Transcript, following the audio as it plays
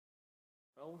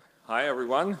Well, hi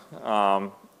everyone.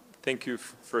 Thank you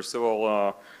first of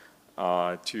all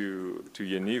to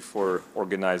Yaniv for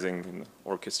organizing and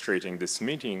orchestrating this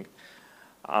meeting.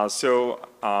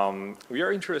 We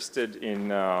are interested in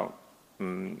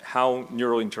how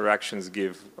neural interactions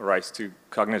give rise to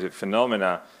cognitive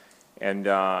phenomena, and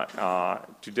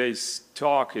today's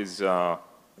talk is a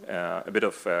bit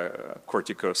of a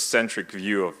corticocentric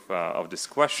view of this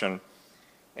question.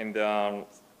 And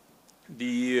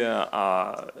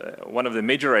one of the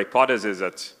major hypotheses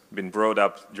that's been brought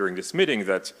up during this meeting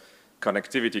that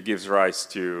connectivity gives rise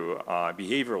to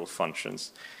behavioral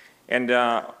functions. And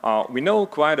we know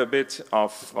quite a bit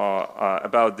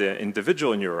about the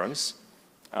individual neurons,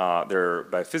 their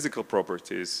biophysical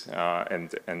properties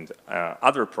and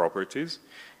other properties.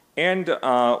 And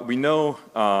we know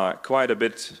quite a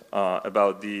bit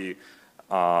about the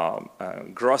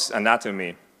gross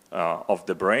anatomy of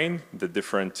the brain, the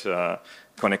different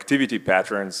connectivity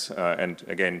patterns, and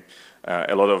again,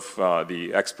 a lot of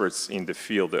the experts in the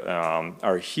field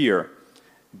are here.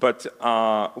 But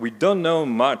we don't know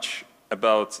much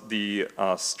about the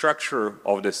structure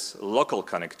of this local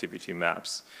connectivity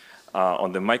maps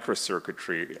on the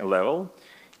microcircuitry level.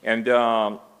 And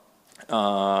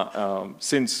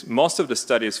since most of the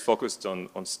study is focused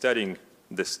on studying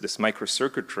this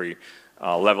microcircuitry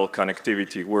level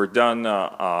connectivity were done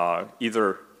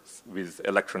either with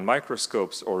electron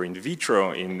microscopes or in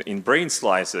vitro in brain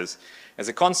slices. As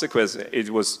a consequence,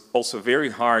 it was also very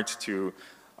hard to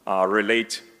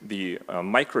relate the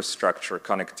microstructure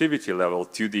connectivity level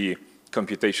to the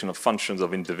computational functions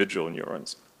of individual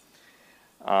neurons.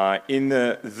 In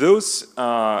those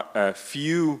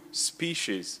few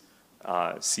species,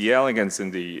 C. elegans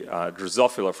and the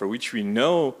Drosophila, for which we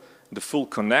know the full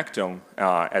connectome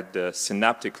at the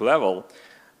synaptic level,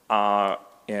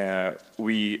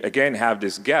 we again have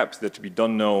this gap that we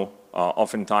don't know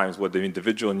oftentimes what the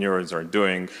individual neurons are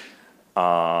doing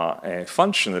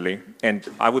functionally. And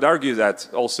I would argue that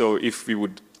also if we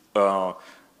would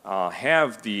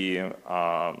have the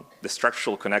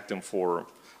structural connectome for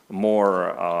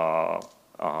more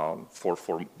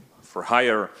for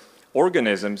higher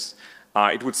organisms,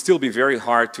 it would still be very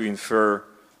hard to infer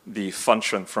the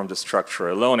function from the structure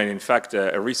alone. And in fact,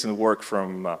 a recent work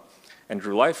from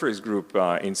Andrew Leifer's group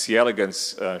in C.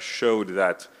 elegans showed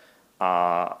that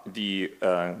the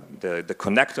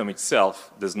connectome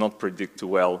itself does not predict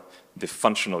well the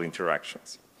functional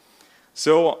interactions.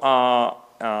 So,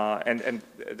 and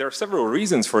there are several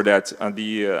reasons for that.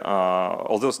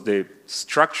 Although the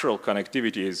structural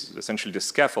connectivity is essentially the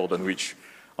scaffold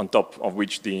on top of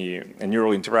which the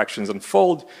neural interactions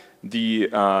unfold, the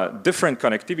different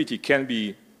connectivity can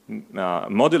be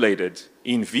modulated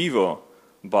in vivo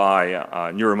by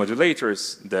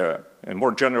neuromodulators, and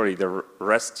more generally the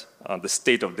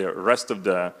state of the rest of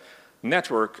the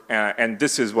network, and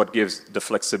this is what gives the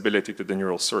flexibility to the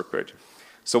neural circuit.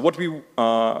 So what we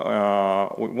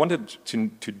wanted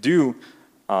to do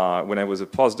when I was a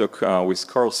postdoc with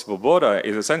Karl Svoboda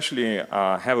is essentially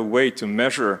have a way to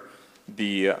measure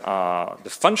the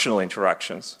functional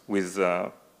interactions with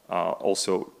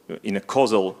also in a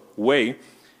causal way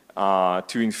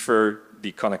to infer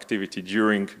the connectivity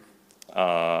during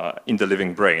in the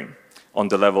living brain on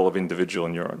the level of individual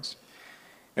neurons.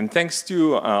 And thanks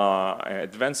to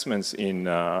advancements in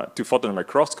two-photon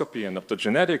microscopy and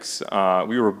optogenetics,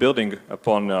 we were building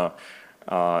upon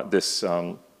these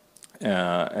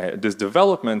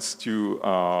developments to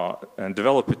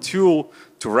develop a tool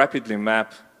to rapidly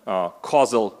map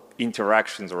causal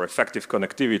interactions or effective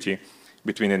connectivity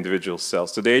between individual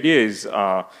cells. So the idea is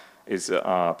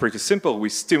pretty simple. We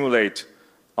stimulate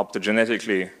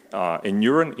optogenetically a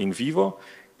neuron in vivo,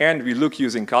 and we look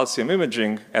using calcium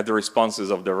imaging at the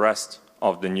responses of the rest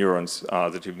of the neurons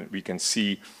that we can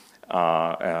see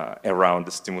around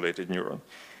the stimulated neuron.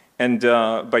 And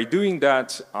by doing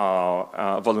that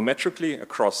volumetrically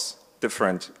across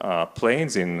different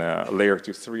planes in layer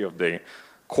 2-3 of the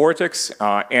cortex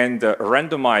and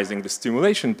randomizing the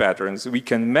stimulation patterns, we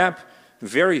can map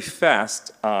very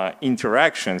fast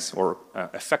interactions or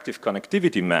effective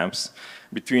connectivity maps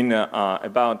between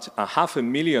about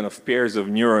 500,000 of pairs of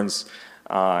neurons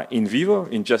in vivo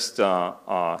in just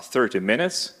 30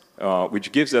 minutes,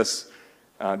 which gives us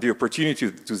the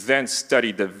opportunity to then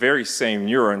study the very same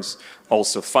neurons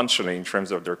also functionally in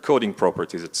terms of their coding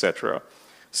properties, etc.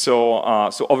 So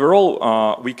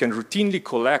overall, we can routinely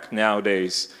collect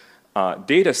nowadays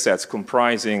data sets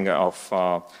comprising of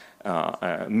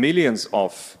millions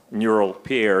of neural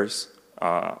pairs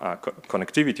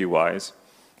connectivity-wise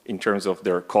in terms of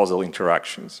their causal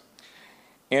interactions.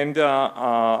 And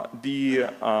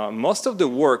most of the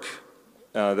work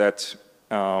that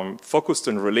focused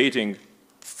on relating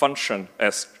function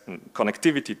as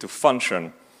connectivity to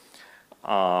function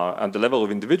at the level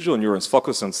of individual neurons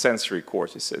focused on sensory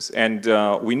cortices. And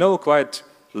we know quite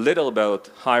little about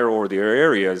higher order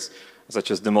areas,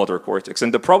 such as the motor cortex.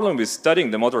 And the problem with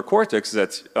studying the motor cortex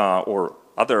or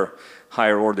other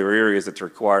higher order areas that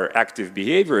require active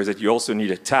behavior is that you also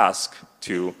need a task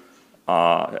to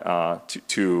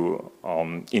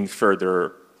infer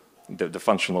the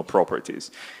functional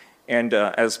properties. And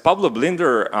as Pablo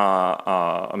Blinder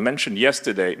mentioned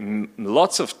yesterday,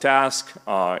 lots of tasks,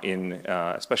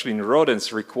 especially in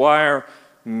rodents, require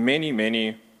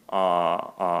many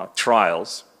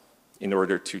trials in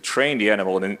order to train the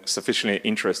animal in sufficiently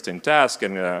interesting tasks.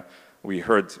 And we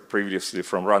heard previously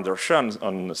from Ran Darshan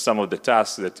on some of the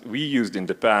tasks that we used in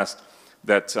the past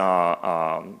that,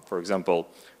 for example,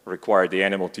 require the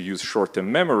animal to use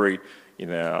short-term memory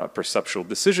in a perceptual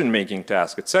decision-making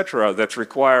task, etc., that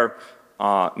require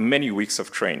many weeks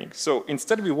of training. So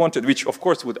instead we wanted, which of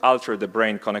course would alter the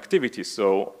brain connectivity,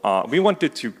 so we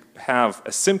wanted to have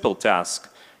a simple task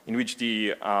in which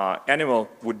the animal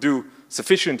would do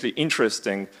sufficiently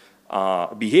interesting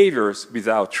behaviors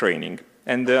without training.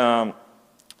 And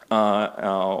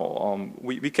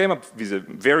we came up with a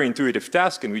very intuitive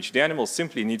task in which the animal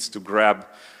simply needs to grab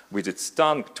with its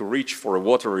tongue to reach for a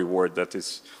water reward that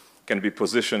can be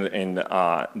positioned in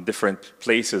different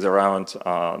places around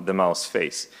the mouse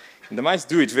face. And the mice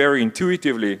do it very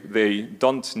intuitively. They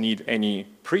don't need any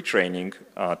pre-training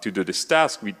to do this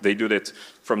task. They do it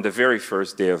from the very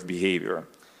first day of behavior.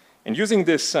 And using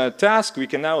this task, we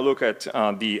can now look at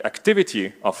the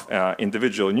activity of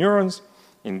individual neurons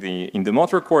in the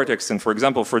motor cortex. And for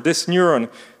example, for this neuron,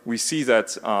 we see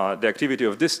that the activity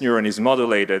of this neuron is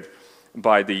modulated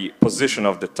by the position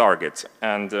of the target.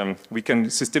 And we can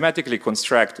systematically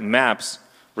construct maps,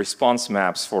 response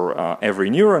maps for every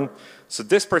neuron. So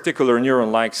this particular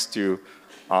neuron likes to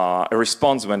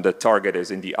respond when the target is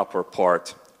in the upper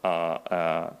part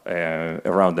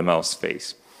around the mouse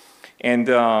face. And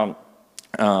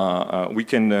we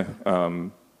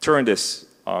can turn this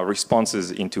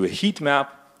responses into a heat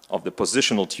map of the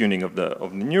positional tuning of the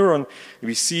neuron.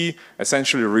 We see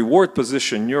essentially reward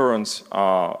position neurons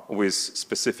with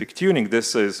specific tuning.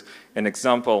 This is an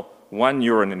example, one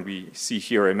neuron, and we see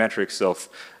here a matrix of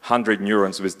 100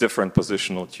 neurons with different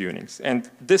positional tunings. And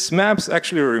these maps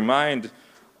actually remind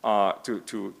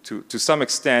to some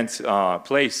extent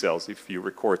place cells. If you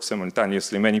record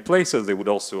simultaneously many place cells, they would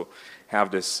also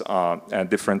have this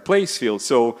different place field.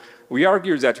 So we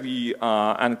argue that we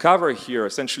uncover here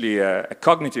essentially a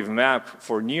cognitive map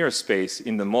for near space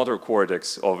in the motor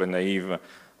cortex of a naive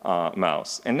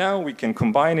mouse. And now we can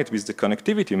combine it with the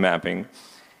connectivity mapping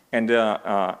and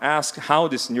ask how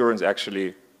these neurons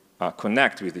actually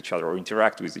connect with each other or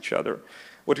interact with each other.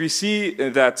 What we see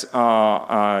is that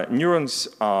neurons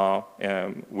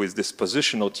with this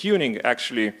positional tuning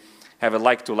actually have a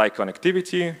like-to-like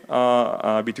connectivity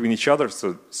between each other.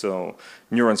 So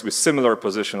neurons with similar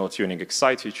positional tuning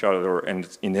excite each other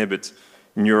and inhibit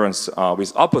neurons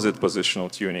with opposite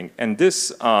positional tuning. And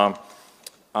this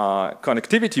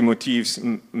connectivity motifs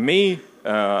may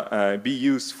be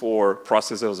used for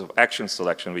processes of action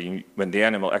selection when the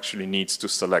animal actually needs to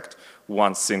select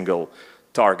one single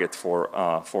target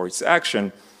for its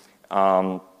action.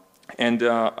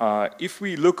 If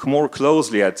we look more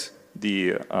closely at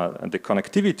the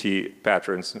connectivity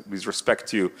patterns with respect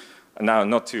to now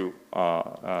not to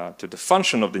the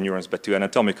function of the neurons but to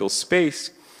anatomical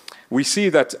space, we see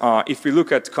that if we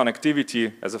look at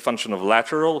connectivity as a function of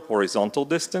lateral horizontal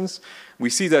distance, we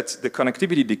see that the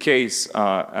connectivity decays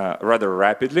rather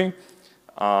rapidly,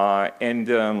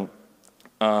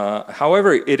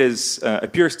 however, it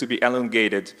appears to be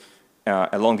elongated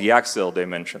along the axial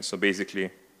dimension. So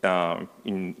basically,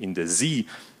 in the Z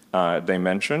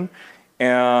dimension,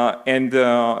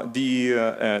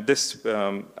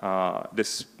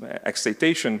 this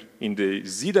excitation in the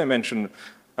Z dimension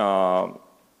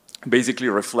basically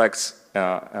reflects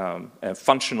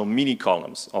functional mini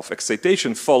columns of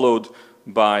excitation followed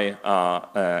by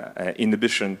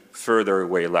inhibition further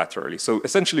away laterally. So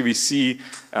essentially we see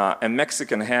a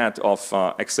Mexican hat of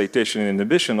excitation and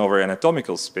inhibition over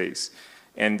anatomical space.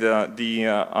 And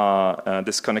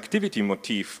this connectivity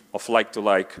motif of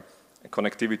like-to-like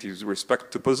connectivity with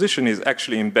respect to position is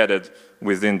actually embedded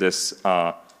within this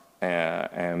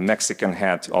Mexican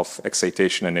hat of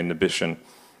excitation and inhibition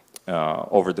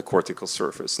over the cortical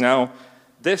surface. Now,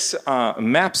 these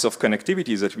maps of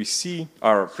connectivities that we see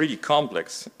are pretty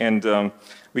complex, and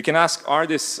we can ask, are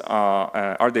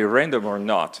they random or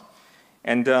not?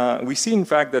 And we see, in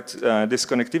fact, that these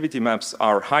connectivity maps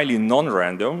are highly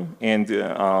non-random, and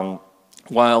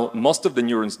while most of the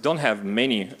neurons don't have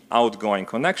many outgoing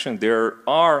connections, there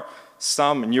are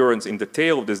some neurons in the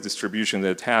tail of this distribution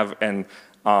that have an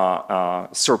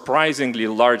surprisingly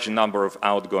large number of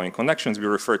outgoing connections. We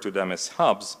refer to them as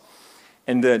hubs.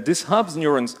 And these hubs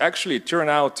neurons actually turn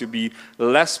out to be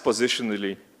less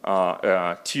positionally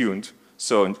tuned.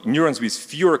 So neurons with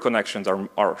fewer connections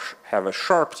have a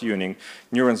sharp tuning.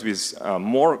 Neurons with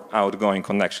more outgoing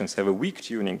connections have a weak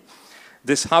tuning.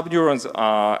 These hub neurons,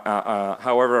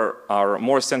 however, are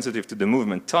more sensitive to the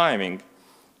movement timing,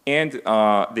 and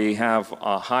they have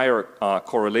a higher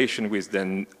correlation with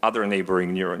the other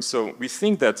neighboring neurons. So we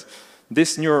think that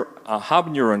these hub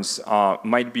neurons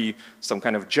might be some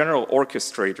kind of general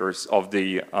orchestrators of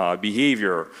the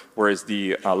behavior, whereas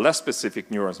the less specific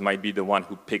neurons might be the one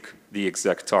who pick the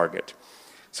exact target.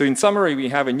 So in summary, we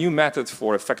have a new method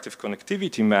for effective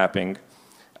connectivity mapping.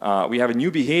 We have a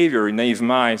new behavior in naive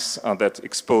mice that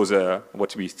expose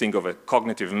what we think of a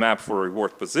cognitive map for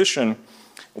reward position.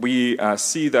 We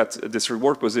see that this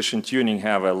reward position tuning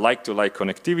have a like-to-like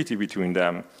connectivity between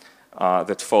them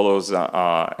that follows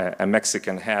a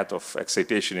Mexican hat of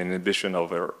excitation inhibition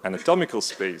over anatomical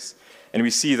space. And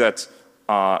we see that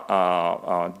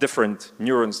different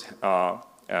neurons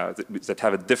that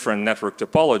have a different network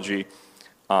topology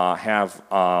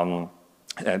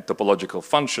and topological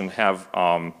function have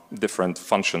different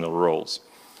functional roles.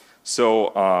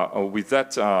 So with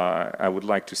that, I would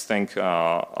like to thank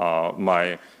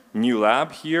my new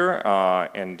lab here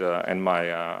and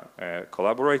my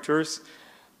collaborators,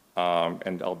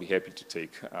 and I'll be happy to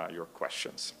take your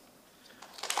questions.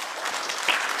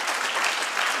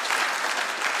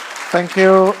 Thank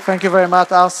you very much,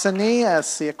 Arseny. I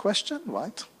see a question,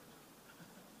 right?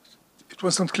 It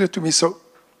wasn't clear to me. So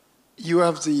you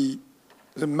have the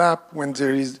map when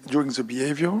there is during the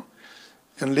behavior,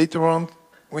 and later on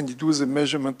when you do the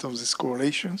measurement of these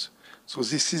correlations. So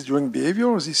this is during behavior,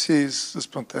 or this is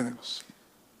spontaneous?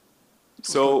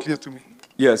 So clear to me.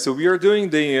 Yeah, so we are doing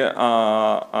the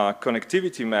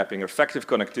connectivity mapping, effective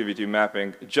connectivity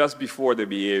mapping, just before the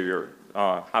behavior,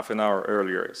 half an hour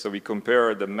earlier. So we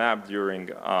compare the map during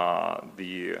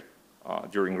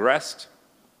during rest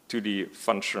to the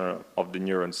function of the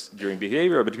neurons during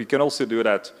behavior, but we can also do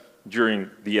that during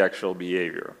the actual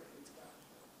behavior.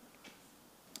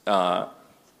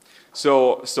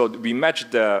 So we match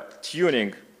the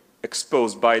tuning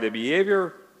exposed by the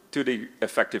behavior to the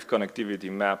effective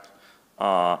connectivity map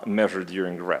measured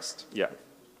during rest. Yeah.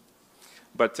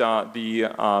 But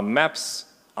the maps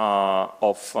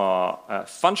of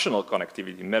functional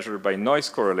connectivity measured by noise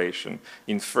correlation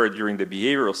inferred during the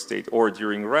behavioral state or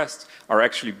during rest are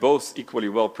actually both equally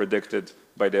well predicted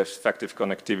by the effective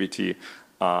connectivity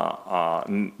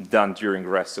done during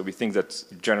rest. So we think that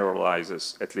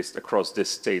generalizes at least across this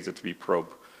state that we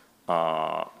probe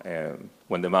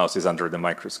when the mouse is under the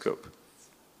microscope.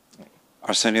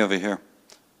 Arseny over here.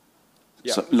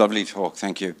 Yeah. So, lovely talk,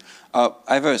 thank you. I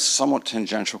have a somewhat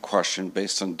tangential question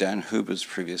based on Dan Huber's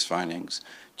previous findings.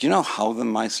 Do you know how the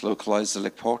mice localize the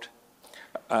lick port?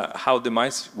 How the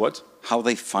mice, what? How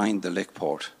they find the lick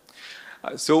port.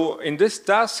 So in this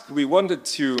task, we wanted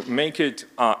to make it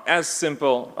as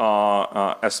simple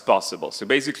as possible. So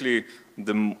basically,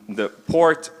 the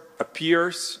port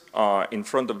appears in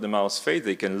front of the mouse face.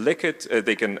 They can lick it,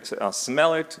 they can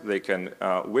smell it, they can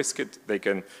whisk it, they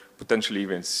can potentially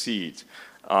even see it.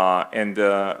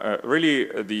 Really,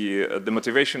 the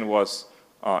motivation was,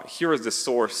 here is the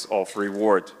source of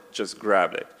reward, just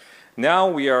grab it. Now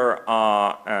we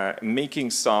are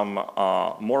making some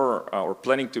or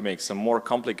planning to make some more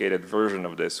complicated version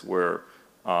of this where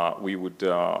we would,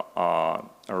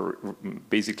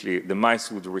 basically the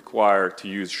mice would require to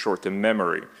use short-term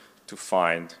memory to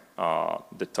find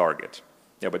the target.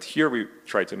 Yeah, but here we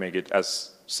try to make it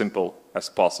as simple as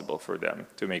possible for them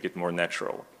to make it more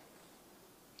natural.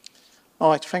 All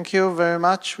right, thank you very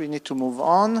much. We need to move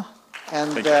on.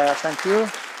 And thank you.